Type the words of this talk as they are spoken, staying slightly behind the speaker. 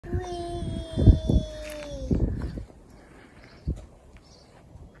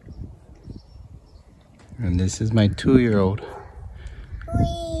And this is my 2-year-old.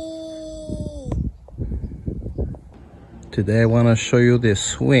 Today I want to show you this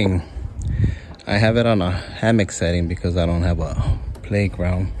swing. I have it on a hammock setting because I don't have a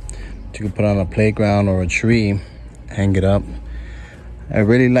playground. You can put it on a playground or a tree, hang it up. I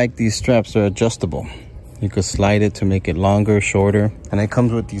really like these straps. They're adjustable. You could slide it to make it longer, shorter. And it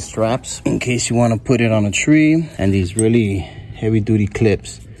comes with these straps in case you want to put it on a tree, and these really heavy duty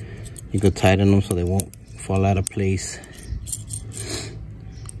clips. You could tighten them so they won't fall out of place,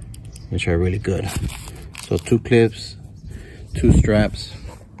 which are really good. So 2 clips, 2 straps,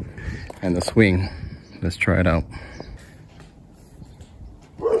 and the swing. Let's try it out.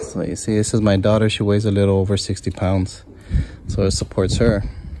 So you see, this is my daughter. She weighs a little over 60 pounds, so it supports her.